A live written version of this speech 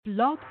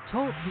Blog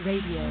Talk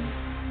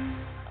Radio.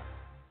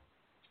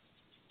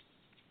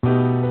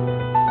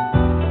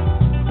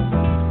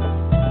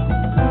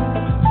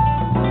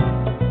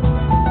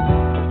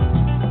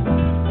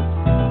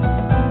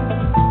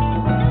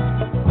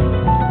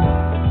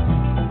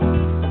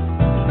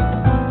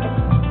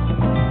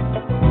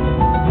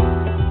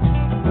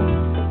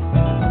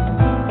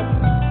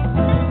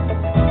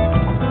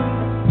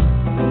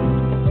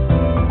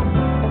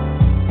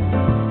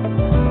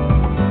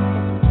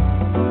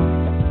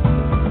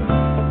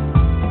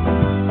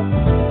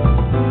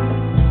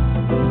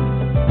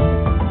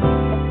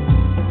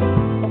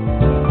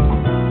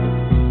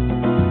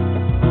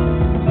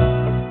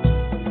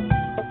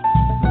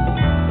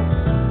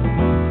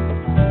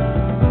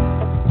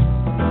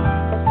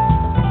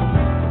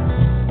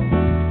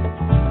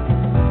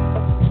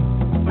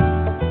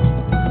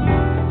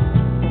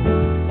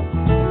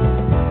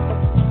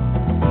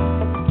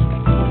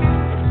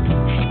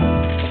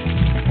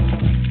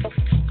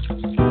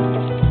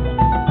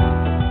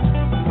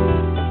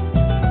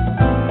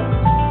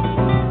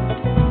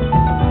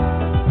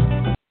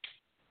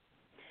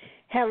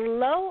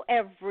 Hello,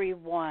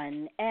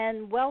 everyone,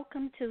 and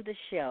welcome to the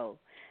show.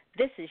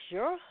 This is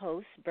your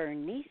host,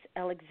 Bernice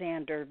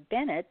Alexander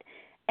Bennett,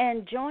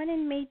 and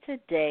joining me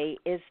today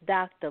is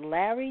Dr.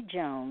 Larry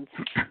Jones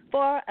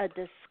for a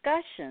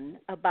discussion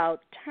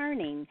about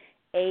turning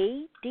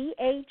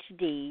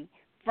ADHD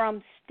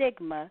from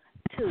stigma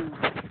to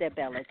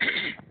stability.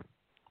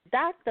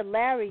 Dr.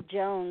 Larry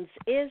Jones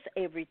is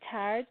a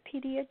retired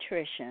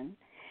pediatrician,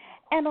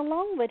 and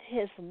along with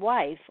his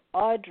wife,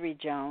 Audrey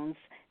Jones,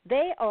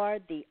 they are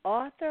the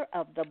author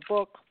of the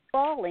book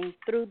Falling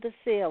Through the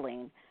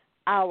Ceiling,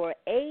 Our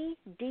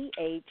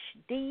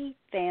ADHD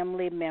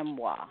Family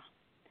Memoir.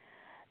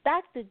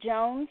 Dr.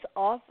 Jones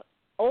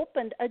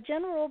opened a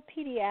general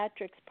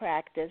pediatrics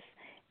practice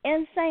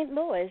in St.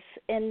 Louis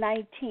in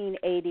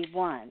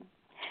 1981,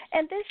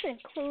 and this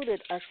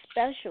included a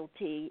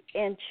specialty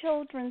in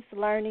children's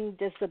learning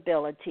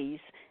disabilities,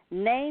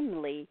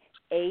 namely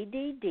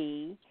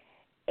ADD,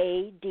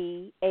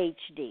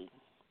 ADHD.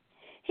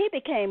 He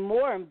became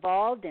more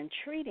involved in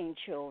treating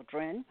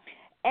children,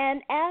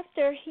 and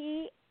after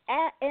he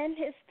and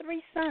his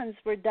three sons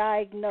were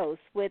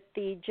diagnosed with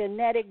the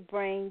genetic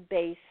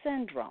brain-based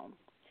syndrome.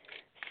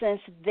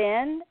 Since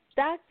then,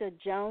 Dr.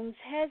 Jones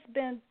has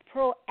been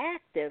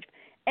proactive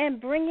in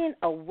bringing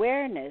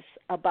awareness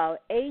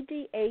about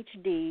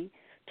ADHD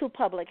to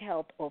public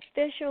health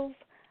officials,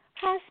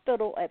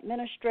 hospital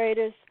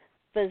administrators,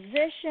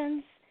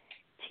 physicians,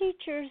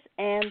 teachers,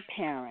 and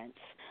parents.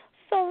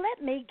 So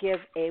let me give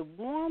a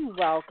warm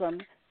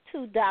welcome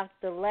to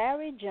Dr.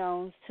 Larry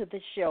Jones to the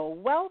show.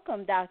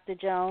 Welcome, Dr.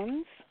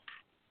 Jones.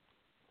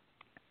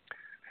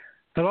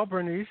 Hello,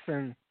 Bernice,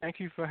 and thank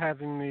you for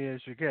having me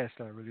as your guest.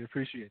 I really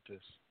appreciate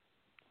this.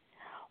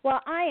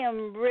 Well, I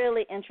am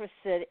really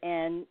interested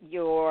in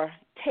your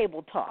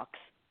table talks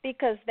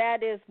because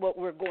that is what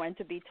we're going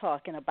to be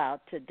talking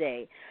about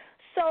today.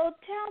 So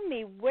tell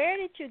me, where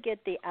did you get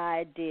the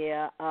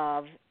idea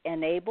of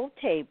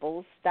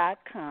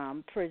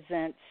EnableTables.com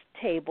presents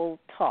Table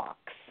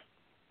Talks?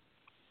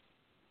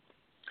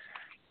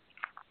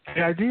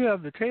 The idea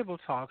of the Table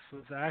Talks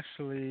was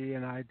actually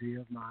an idea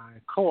of my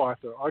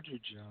co-author,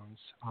 Audrey Jones,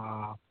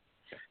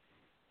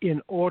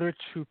 in order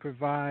to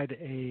provide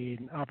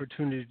an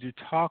opportunity to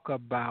talk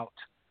about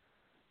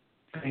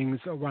things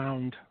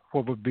around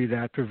what would be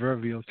that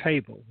proverbial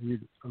table. We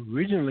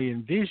originally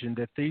envisioned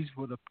that these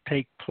would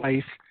take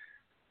place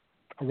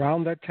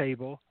around that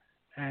table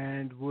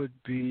and would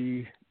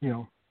be,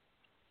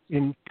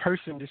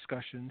 in-person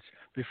discussions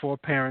before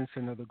parents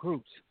and other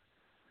groups.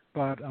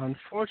 But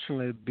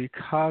unfortunately,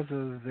 because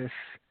of this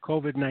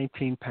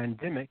COVID-19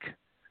 pandemic,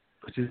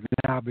 which has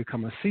now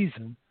become a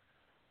season,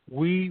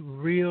 we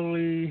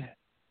really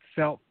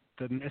felt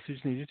the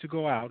message needed to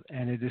go out,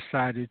 and it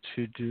decided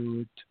to do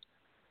it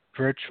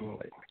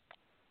virtually.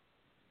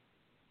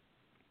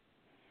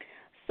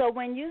 So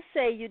when you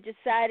say you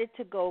decided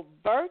to go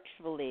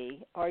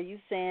virtually, are you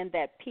saying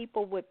that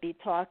people would be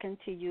talking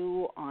to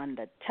you on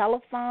the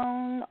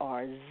telephone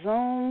or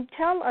Zoom?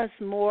 Tell us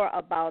more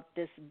about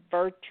this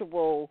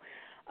virtual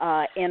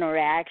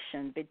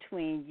interaction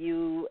between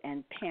you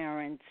and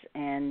parents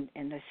and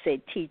let's say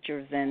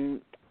teachers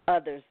and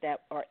others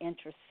that are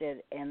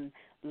interested in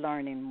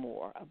learning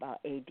more about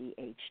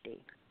ADHD.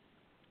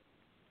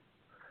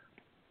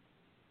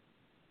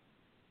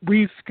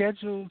 We've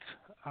scheduled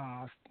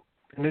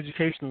an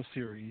educational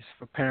series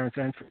for parents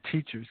and for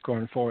teachers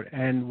going forward,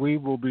 and we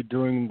will be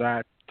doing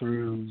that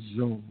through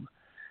Zoom.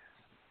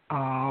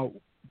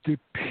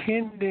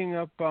 Depending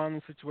upon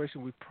the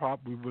situation, we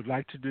would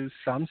like to do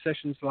some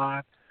sessions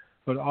live,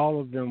 but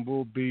all of them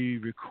will be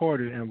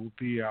recorded and will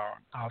be our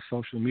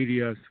social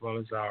media as well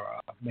as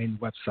our main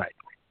website.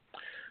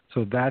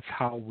 So that's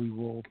how we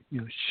will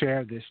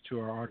share this to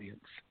our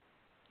audience.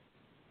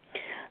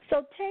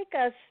 So take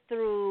us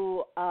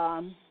through,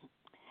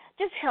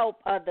 just help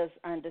others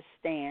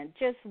understand,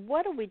 just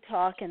what are we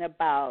talking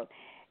about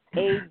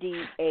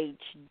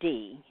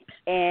ADHD?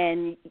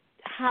 And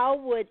how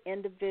would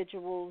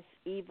individuals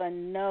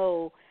even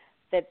know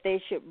that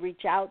they should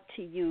reach out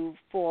to you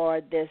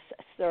for this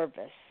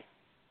service?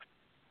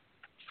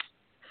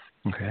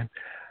 Okay.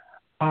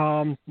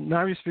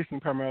 Now you're speaking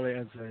primarily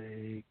as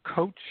a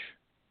coach.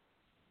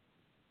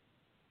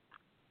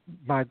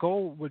 My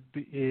goal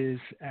is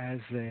as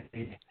a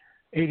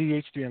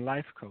ADHD and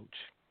Life Coach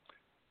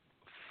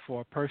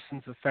for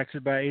persons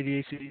affected by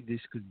ADHD. This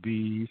could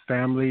be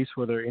families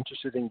where they're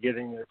interested in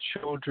getting their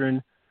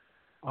children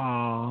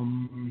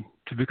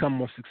to become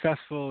more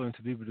successful and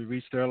to be able to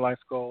reach their life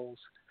goals.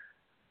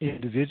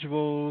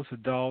 Individuals,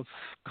 adults,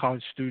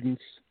 college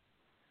students,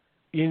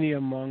 any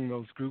among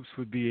those groups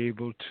would be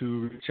able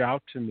to reach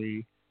out to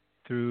me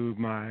through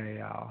my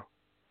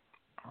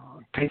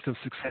Taste of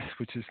Success,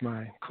 which is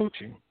my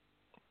coaching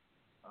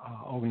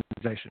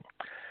organization.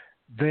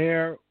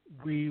 There,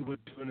 we would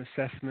do an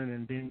assessment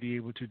and then be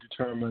able to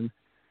determine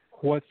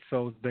what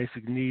those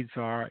basic needs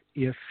are,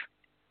 if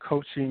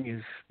coaching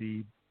is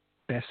the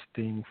best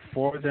thing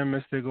for them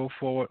as they go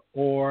forward,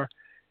 or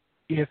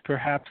if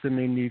perhaps they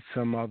may need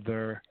some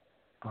other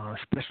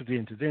specialty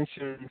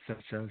intervention,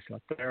 such as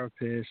a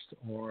therapist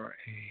or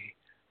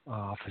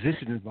a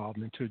physician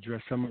involvement to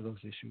address some of those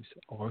issues.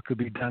 Or it could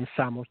be done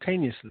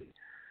simultaneously,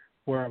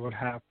 where I would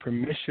have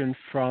permission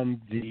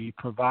from the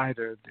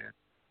provider, the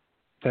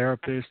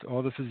therapist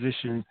or the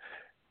physician,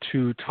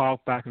 to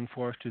talk back and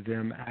forth to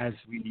them as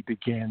we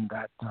begin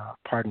that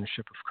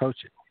partnership of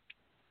coaching.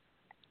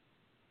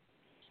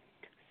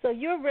 So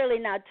you're really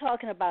not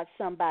talking about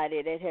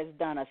somebody that has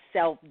done a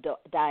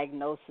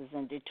self-diagnosis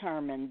and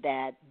determined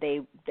that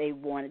they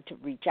wanted to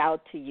reach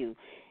out to you.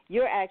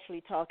 You're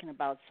actually talking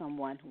about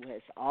someone who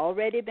has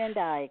already been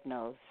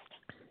diagnosed,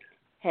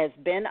 has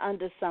been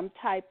under some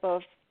type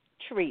of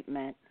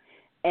treatment,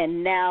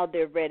 and now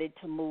they're ready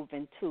to move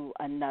into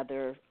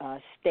another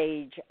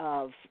stage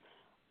of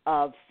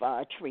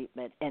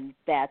treatment, and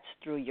that's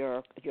through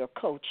your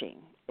coaching.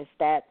 Is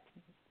that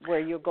where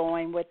you're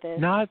going with this?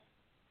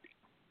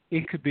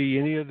 It could be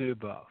any of the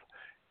above.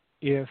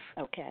 If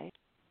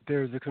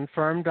there's a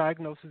confirmed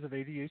diagnosis of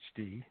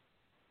ADHD,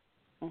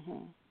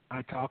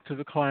 I talk to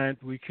the client,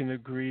 we can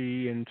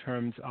agree in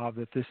terms of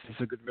that this is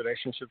a good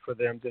relationship for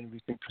them, then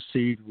we can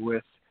proceed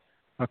with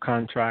a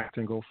contract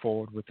and go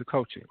forward with the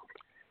coaching.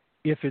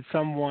 If it's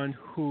someone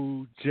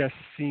who just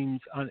seems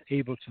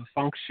unable to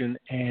function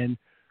and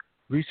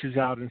reaches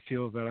out and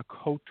feels that a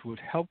coach would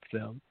help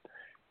them,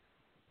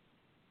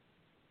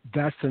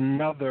 that's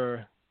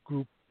another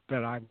group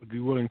that I would be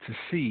willing to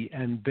see.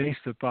 And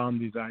based upon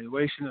the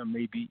evaluation, or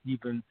maybe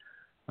even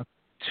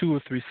 2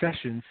 or 3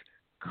 sessions,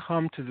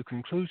 come to the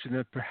conclusion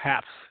that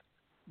perhaps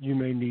you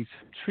may need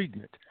some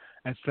treatment.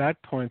 At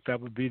that point, that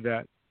would be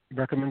that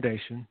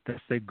recommendation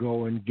that they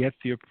go and get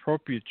the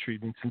appropriate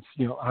treatment, since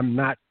I'm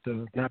not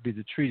be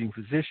the treating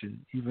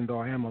physician, even though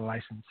I am a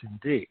licensed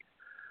MD.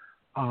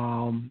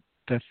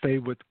 That they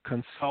would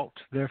consult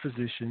their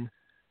physician,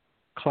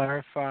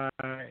 clarify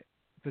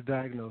the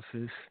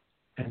diagnosis,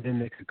 and then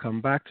they could come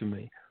back to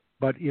me.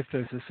 But if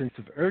there's a sense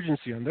of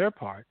urgency on their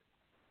part,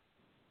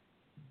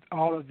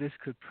 all of this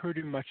could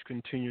pretty much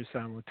continue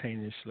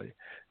simultaneously.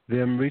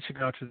 Them reaching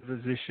out to the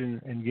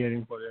physician and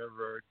getting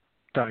whatever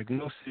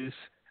diagnosis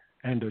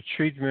and or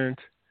treatment,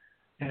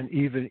 and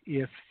even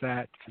if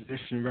that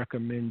physician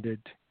recommended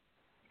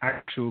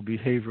actual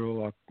behavioral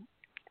or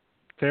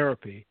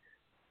therapy,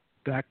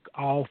 that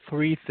all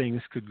 3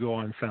 things could go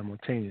on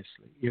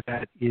simultaneously if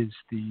that is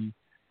the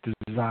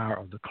desire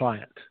of the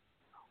client.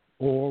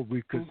 Or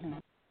we could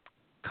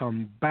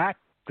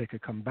they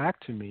could come back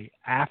to me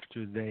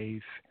after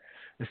they've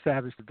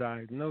established the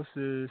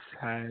diagnosis,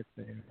 had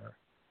their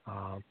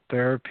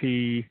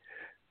therapy,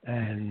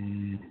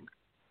 and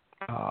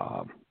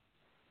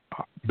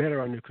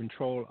better under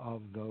control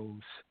of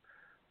those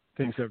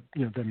things that,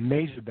 the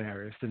major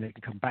barriers. Then they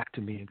can come back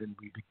to me, and then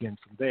we begin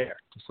from there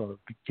to sort of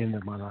begin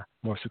them on a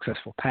more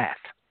successful path.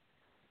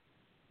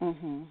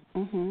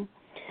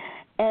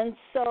 And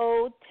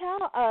so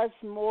tell us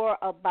more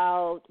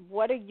about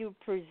what are you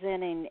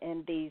presenting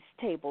in these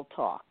table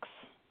talks?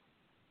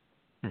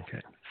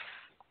 Okay.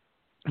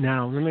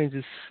 Now, let me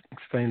just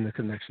explain the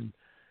connection.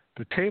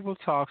 The table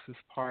talks is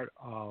part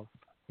of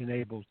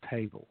Enabled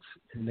Tables.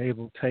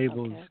 Enabled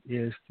Tables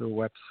is the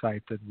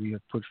website that we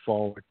have put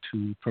forward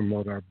to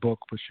promote our book,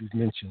 which you've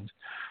mentioned,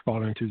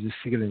 Falling to the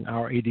Ceiling,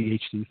 Our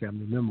ADHD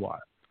Family Memoir.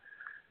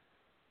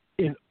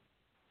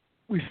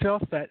 We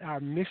felt that our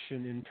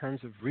mission in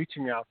terms of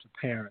reaching out to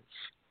parents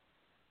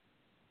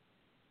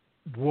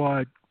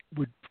would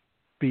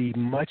be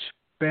much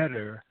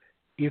better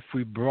if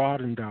we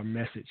broadened our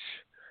message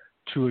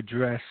to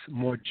address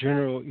more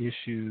general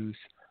issues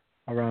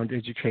around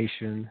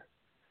education,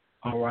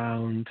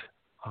 around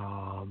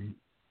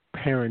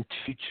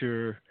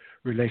parent-teacher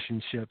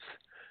relationships,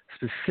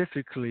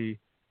 specifically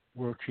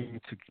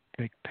working to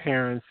make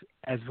parents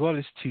as well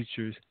as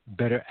teachers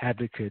better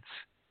advocates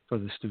for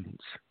the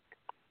students.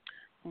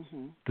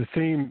 The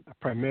theme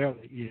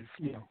primarily is,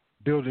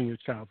 building your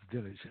child's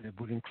village, and it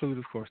would include,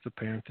 of course, the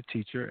parent, the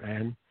teacher,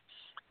 and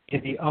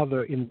any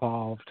other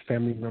involved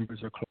family members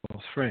or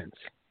close friends.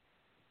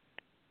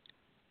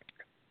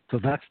 So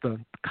that's the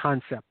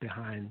concept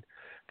behind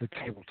the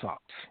table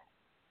talks.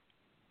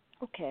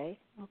 Okay.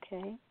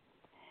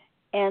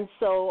 And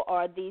so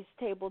are these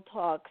table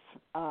talks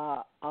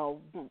a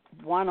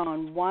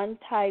one-on-one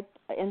type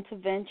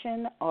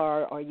intervention,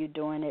 or are you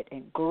doing it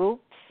in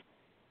groups?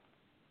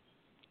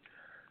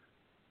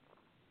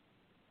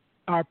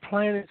 Our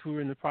plan is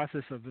we're in the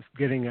process of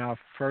getting our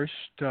first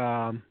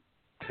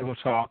table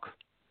talk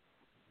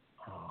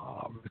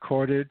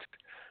recorded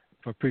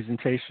for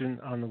presentation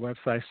on the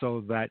website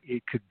so that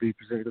it could be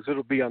presented, because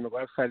it'll be on the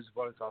website as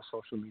well as our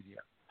social media.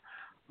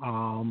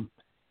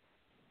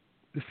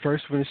 The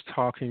first one is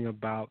talking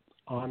about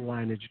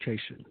online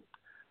education,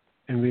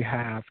 and we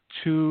have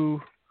two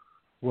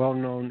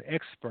well-known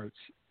experts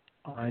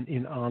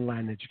in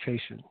online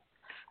education,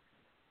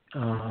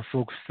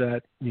 folks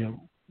that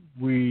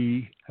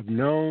we have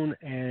known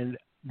and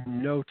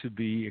know to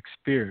be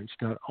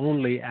experienced, not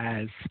only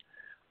as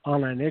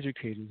online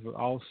educators, but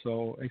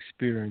also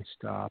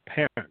experienced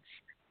parents.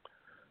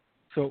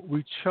 So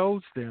we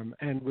chose them,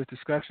 and with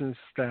discussions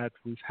that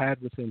we've had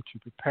with them to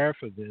prepare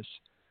for this,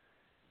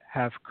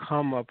 have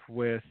come up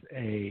with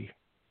a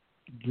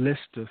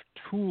list of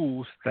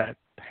tools that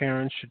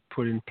parents should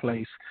put in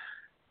place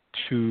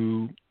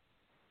to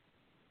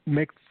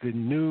make the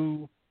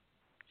new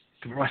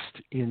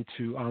thrust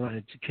into online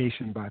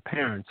education by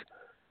parents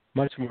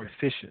much more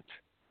efficient.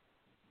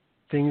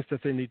 Things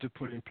that they need to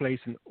put in place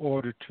in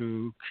order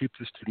to keep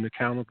the student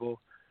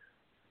accountable,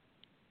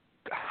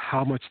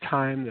 how much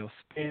time they'll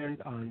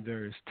spend on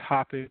various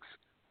topics,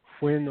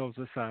 when those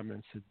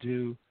assignments are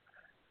due,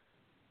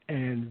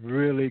 and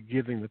really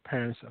giving the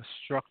parents a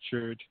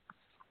structured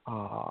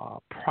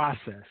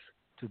process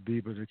to be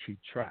able to keep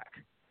track.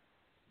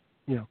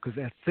 Because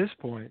at this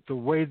point, the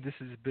way this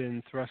has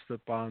been thrust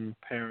upon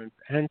parents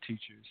and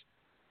teachers,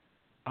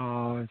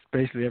 it's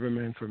basically every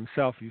man for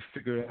himself. You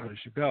figure it out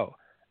as you go.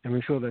 And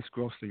we feel that's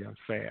grossly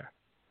unfair.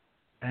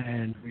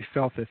 And we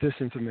felt that this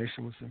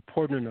information was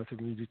important enough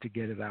that we needed to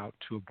get it out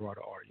to a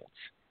broader audience.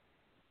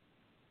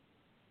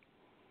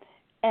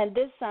 And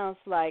this sounds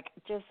like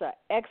just an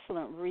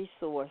excellent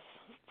resource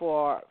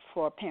for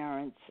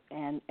parents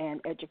and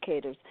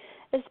educators,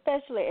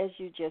 especially as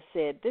you just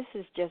said, this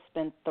has just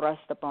been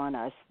thrust upon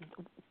us.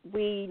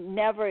 We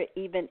never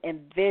even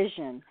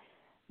envisioned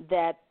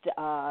that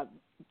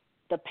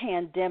the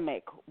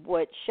pandemic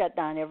would shut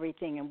down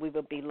everything and we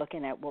would be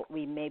looking at what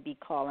we may be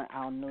calling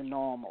our new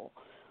normal,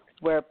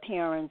 where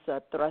parents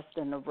are thrust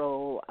in the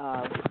role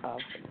of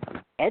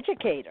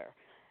educator,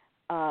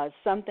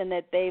 something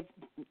that they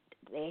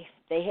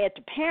had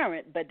to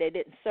parent, but they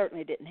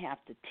certainly didn't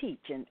have to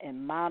teach and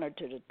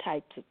monitor the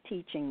types of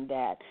teaching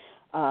that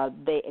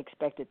they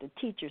expected the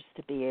teachers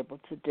to be able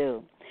to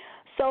do.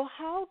 So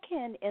how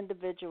can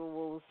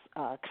individuals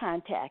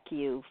contact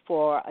you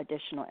for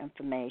additional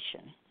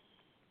information?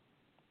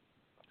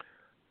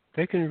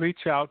 They can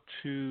reach out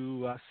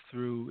to us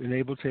through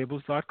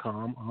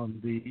enabletables.com. On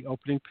the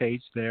opening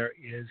page, there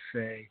is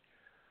a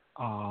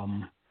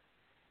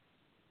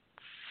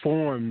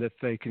form that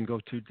they can go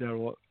to that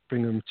will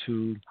bring them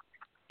to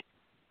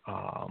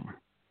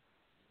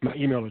my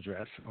email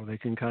address, or they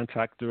can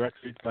contact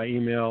directly my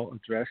email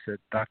address at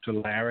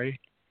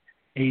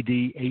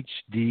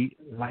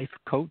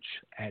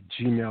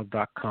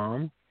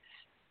drlarryadhdlifecoach@gmail.com.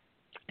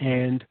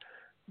 And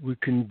we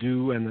can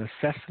do an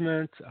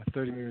assessment, a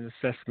 30-minute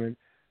assessment,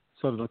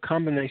 sort of a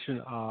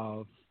combination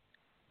of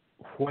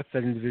what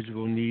that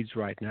individual needs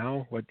right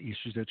now, what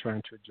issues they're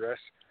trying to address,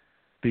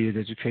 be it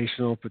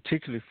educational,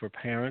 particularly for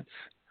parents,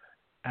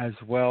 as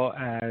well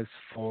as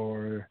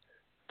for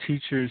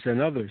teachers and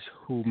others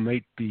who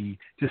might be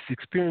just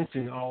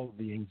experiencing all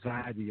the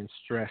anxiety and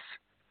stress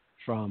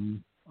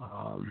from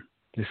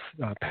this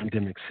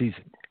pandemic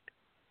season.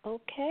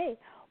 Okay.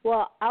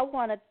 Well, I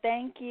want to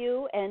thank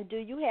you. And do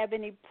you have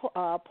any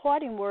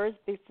parting words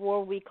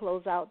before we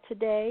close out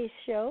today's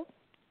show?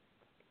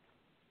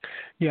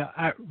 Yeah,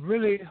 I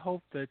really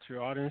hope that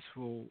your audience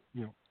will,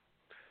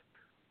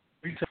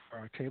 reach out for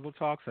our table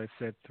talks. I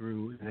said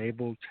through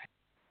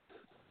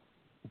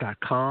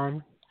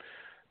enabled.com,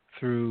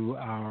 through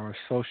our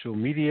social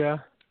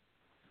media,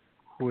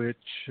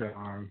 which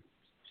are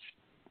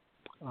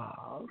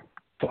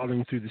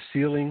Falling Through the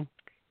Ceiling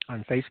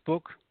on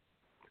Facebook,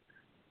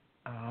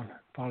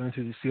 Falling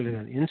Through the Ceiling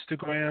on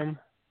Instagram,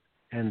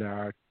 and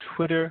our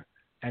Twitter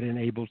at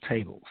Enabled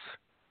Tables.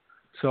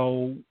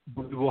 So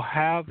we will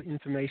have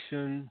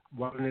information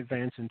well in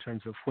advance in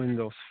terms of when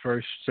those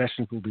first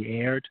sessions will be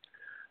aired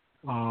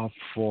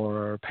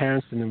for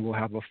parents, and then we'll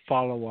have a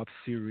follow-up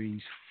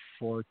series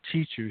for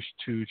teachers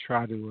to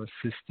try to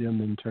assist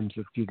them in terms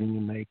of giving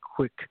them a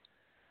quick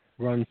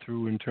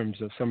run-through in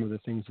terms of some of the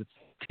things that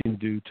they can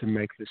do to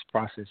make this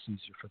process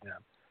easier for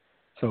them.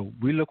 So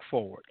we look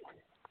forward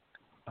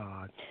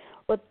to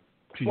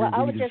your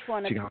I would readers. just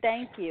want to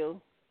thank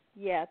you.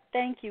 Yeah,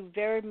 thank you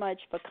very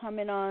much for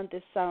coming on.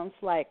 This sounds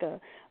like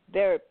a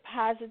very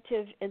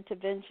positive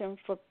intervention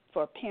for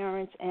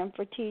parents and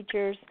for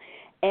teachers.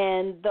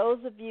 And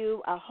those of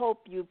you, I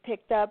hope you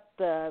picked up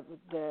the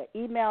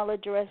email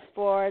address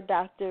for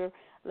Dr.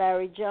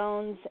 Larry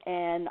Jones,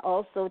 and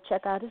also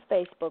check out his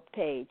Facebook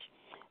page.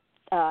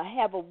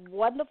 Have a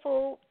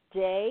wonderful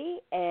day,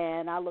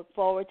 and I look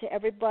forward to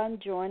everyone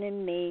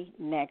joining me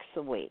next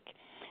week.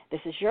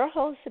 This is your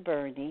host,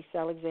 Bernice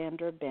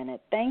Alexandra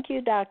Bennett. Thank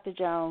you, Dr.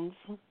 Jones.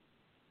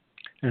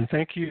 And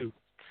thank you.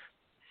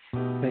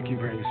 Thank you,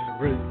 Bernice. I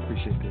really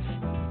appreciate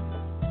this.